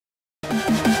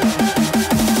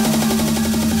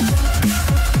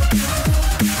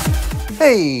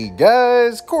Hey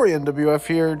guys, Corey NWF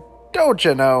here, don't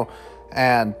you know?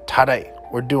 And today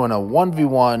we're doing a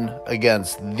 1v1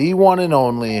 against the one and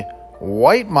only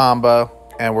White Mamba,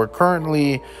 and we're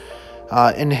currently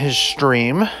in his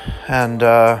stream,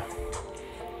 and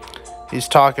he's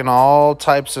talking all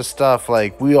types of stuff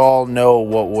like we all know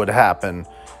what would happen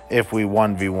if we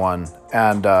 1v1.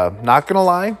 And not gonna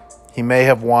lie, he may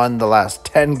have won the last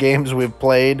 10 games we've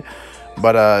played,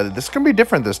 but this is gonna be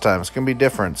different this time. It's gonna be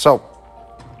different. So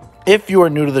if you are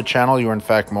new to the channel, you are in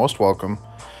fact most welcome.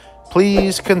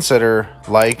 Please consider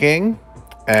liking,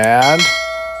 and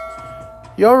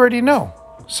you already know,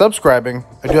 subscribing.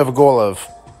 I do have a goal of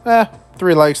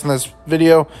 3 likes in this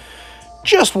video.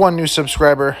 Just 1 new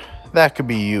subscriber. That could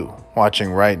be you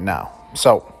watching right now.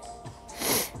 So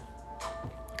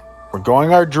we're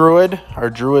going our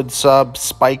druid sub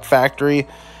Spike Factory.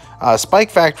 Spike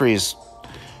Factory is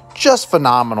just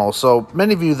phenomenal. So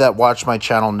many of you that watch my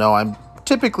channel know I'm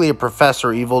typically a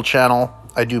Professor Evil channel.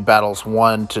 I do Battles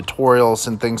 1 tutorials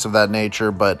and things of that nature,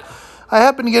 but I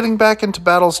have been getting back into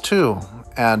Battles 2.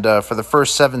 And for the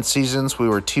first 7 seasons, we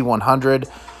were T100,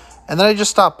 and then I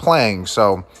just stopped playing.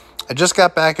 So I just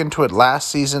got back into it last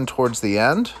season towards the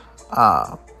end.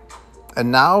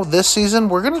 And now this season,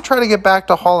 we're going to try to get back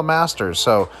to Hall of Masters.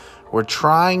 So we're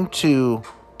trying to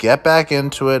get back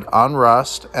into it on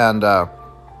Rust, and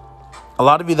a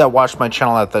lot of you that watched my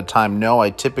channel at that time know I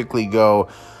typically go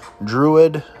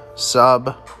Druid,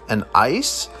 Sub, and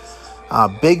Ice.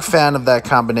 Big fan of that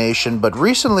combination, but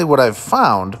recently what I've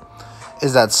found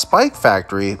is that Spike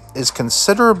Factory is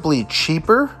considerably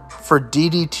cheaper for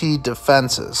DDT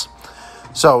defenses.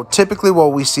 So typically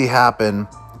what we see happen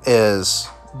is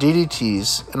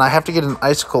DDTs, and I have to get an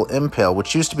Icicle Impale,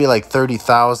 which used to be like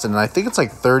 30,000, and I think it's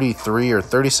like 33 or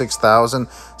 36,000,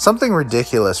 something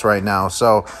ridiculous right now.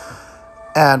 So,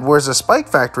 and whereas a Spike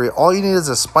Factory, all you need is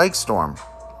a Spike Storm,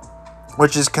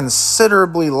 which is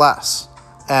considerably less,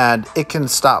 and it can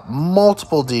stop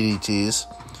multiple DDTs.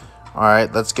 All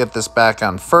right, let's get this back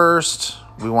on first.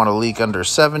 We want to leak under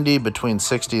 70, between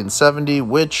 60 and 70,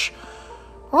 which,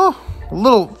 well, a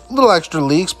little extra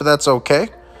leaks, but that's okay.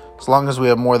 As long as we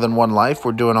have more than 1 life,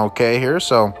 we're doing okay here.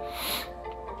 So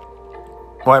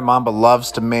White Mamba loves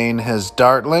to main his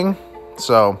Dartling,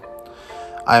 so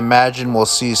I imagine we'll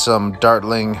see some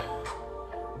Dartling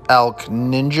Elk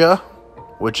Ninja,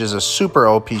 which is a super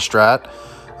OP strat.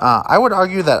 I would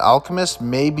argue that Alchemist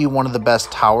may be one of the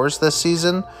best towers this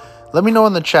season. Let me know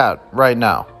in the chat right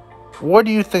now. What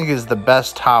do you think is the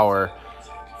best tower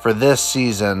for this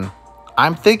season?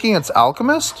 I'm thinking it's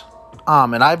Alchemist.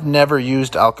 And I've never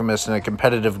used Alchemist in a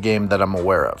competitive game that I'm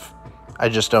aware of. I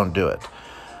just don't do it.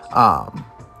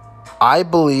 I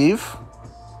believe,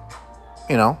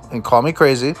 you know, and call me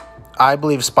crazy, I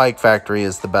believe Spike Factory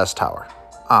is the best tower.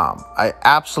 I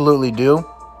absolutely do.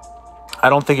 I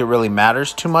don't think it really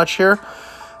matters too much here.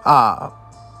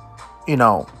 You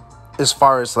know, as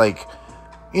far as like,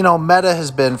 you know, meta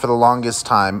has been for the longest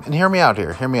time, and hear me out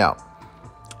here, hear me out.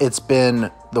 It's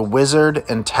been the Wizard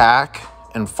and Tack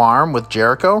and farm with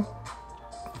Jericho,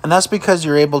 and that's because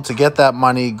you're able to get that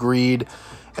money, greed,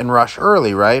 and rush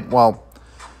early, right? Well,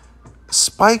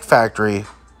 Spike Factory,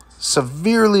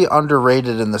 severely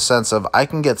underrated in the sense of I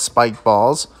can get spiked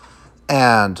balls,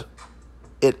 and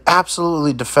it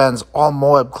absolutely defends all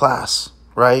Moab class,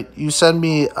 right? You send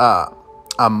me a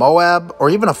Moab, or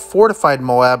even a fortified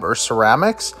Moab or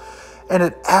ceramics, and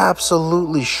it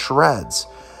absolutely shreds.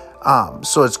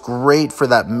 So it's great for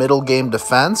that middle game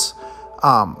defense.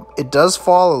 It does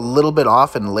fall a little bit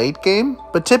off in late game,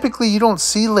 but typically you don't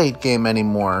see late game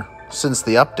anymore since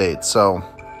the update. So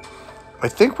I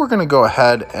think we're going to go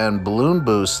ahead and balloon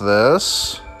boost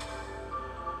this.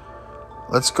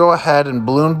 Let's go ahead and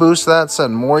balloon boost that,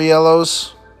 send more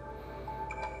yellows.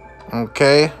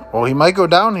 Okay, well, he might go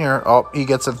down here. Oh, he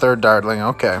gets a 3rd Dartling.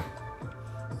 Okay.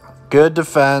 Good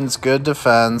defense, good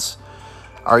defense.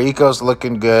 Our eco's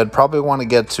looking good. Probably want to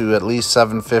get to at least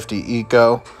 750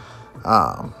 eco.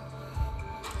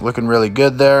 Looking really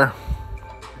good there.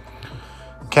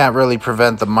 Can't really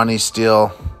prevent the money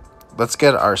steal. Let's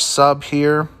get our sub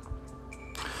here.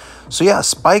 So yeah,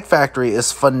 Spike Factory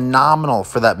is phenomenal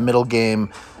for that middle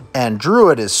game, and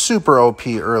Druid is super OP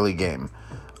early game.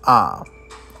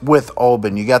 With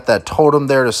Oben, you got that totem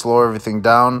there to slow everything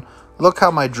down. Look how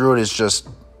my Druid is just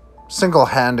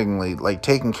single-handedly like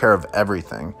taking care of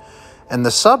everything. And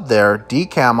the sub there,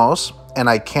 decamos, and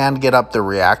I can get up the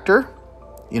reactor,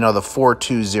 you know, the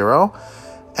 420,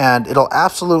 and it'll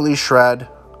absolutely shred.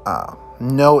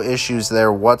 No issues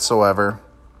there whatsoever.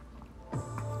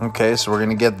 Okay, so we're going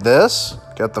to get this.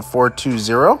 Got the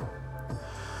 420.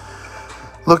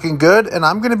 Looking good, and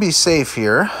I'm going to be safe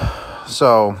here.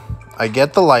 So I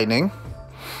get the lightning,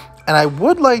 and I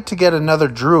would like to get another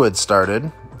druid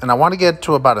started, and I want to get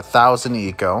to about 1,000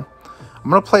 eco. I'm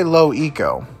going to play low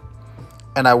eco,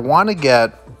 and I want to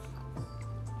get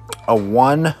a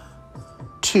 1-2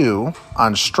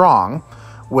 on strong,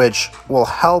 which will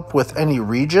help with any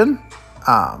region.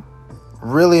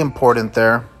 Really important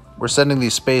there. We're sending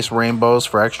these space rainbows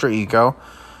for extra eco.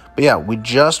 But yeah, we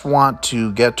just want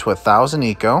to get to 1,000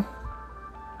 eco.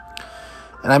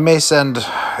 And I may send,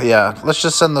 yeah, let's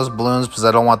just send those balloons because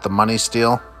I don't want the money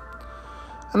steal.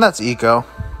 And that's eco.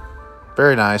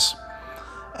 Very nice.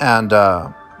 And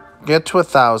get to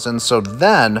 1,000. So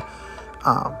then,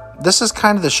 this is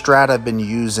kind of the strat I've been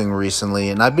using recently.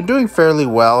 And I've been doing fairly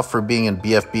well for being in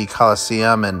BFB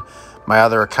Coliseum and my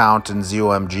other account in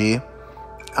ZOMG.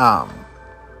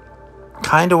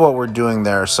 Kind of what we're doing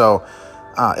there. So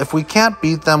if we can't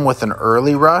beat them with an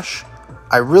early rush,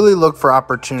 I really look for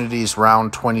opportunities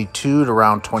round 22 to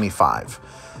round 25.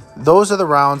 Those are the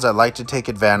rounds I like to take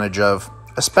advantage of,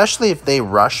 especially if they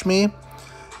rush me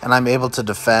and I'm able to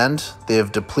defend. They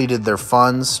have depleted their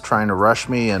funds trying to rush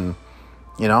me, and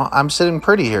you know, I'm sitting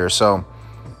pretty here. So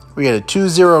we get a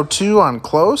 202 on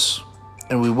close,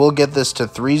 and we will get this to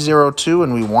 302,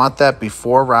 and we want that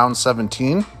before round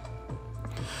 17.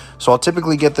 So I'll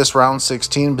typically get this round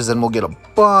 16 because then we'll get a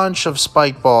bunch of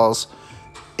spike balls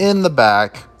in the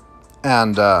back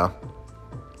and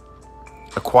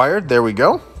acquired. There we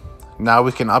go. Now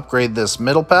we can upgrade this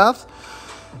middle path,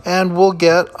 and we'll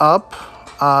get up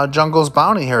Jungle's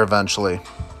Bounty here eventually.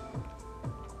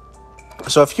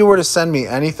 So if he were to send me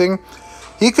anything,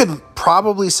 he could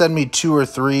probably send me 2 or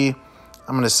 3.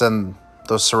 I'm going to send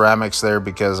those ceramics there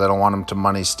because I don't want him to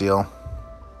money steal.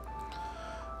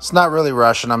 It's not really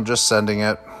rushing, I'm just sending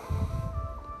it.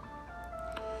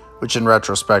 Which in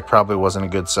retrospect probably wasn't a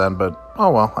good send, but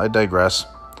oh well, I digress.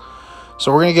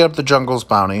 So we're going to get up the Jungle's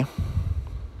Bounty.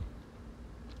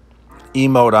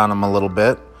 Emote on him a little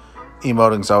bit.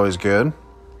 Emoting's always good.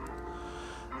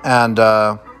 And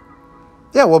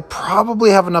yeah, we'll probably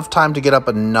have enough time to get up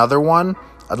another one.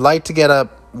 I'd like to get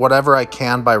up whatever I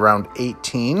can by round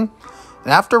 18. And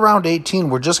after round 18,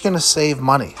 we're just going to save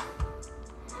money.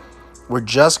 We're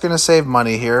just going to save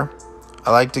money here.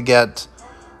 I like to get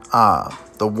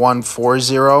the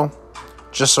 140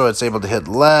 just so it's able to hit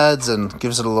leads and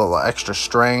gives it a little extra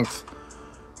strength.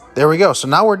 There we go. So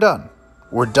now we're done.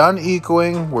 We're done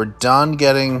ecoing. We're done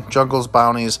getting Jungle's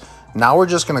Bounties. Now we're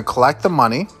just going to collect the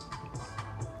money.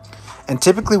 And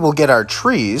typically we'll get our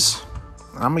trees.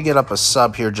 I'm going to get up a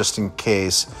sub here just in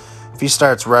case. If he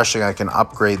starts rushing, I can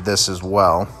upgrade this as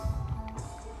well.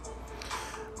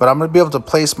 But I'm going to be able to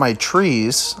place my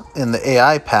trees in the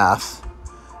AI path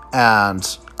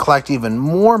and collect even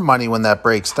more money when that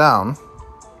breaks down.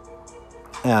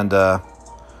 And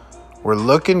we're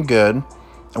looking good.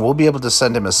 And we'll be able to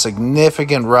send him a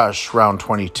significant rush round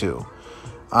 22.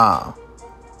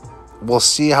 We'll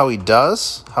see how he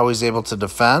does, how he's able to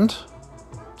defend.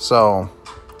 So,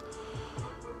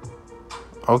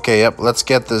 okay, yep, let's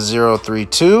get the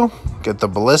 032. Get the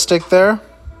ballistic there.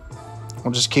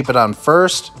 We'll just keep it on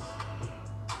first.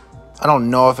 I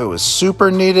don't know if it was super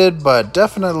needed, but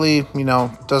definitely, you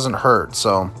know, doesn't hurt.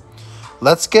 So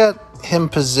let's get him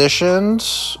positioned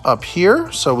up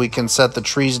here so we can set the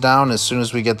trees down as soon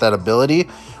as we get that ability,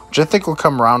 which I think will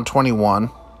come around 21.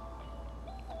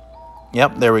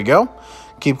 Yep, there we go.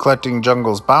 Keep collecting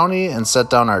Jungle's Bounty and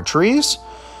set down our trees.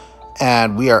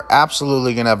 And we are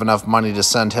absolutely going to have enough money to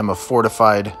send him a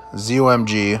fortified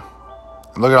ZOMG.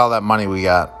 Look at all that money we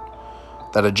got.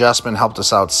 That adjustment helped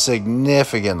us out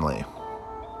significantly.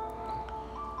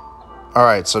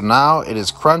 Alright, so now it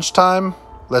is crunch time.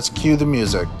 Let's cue the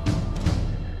music.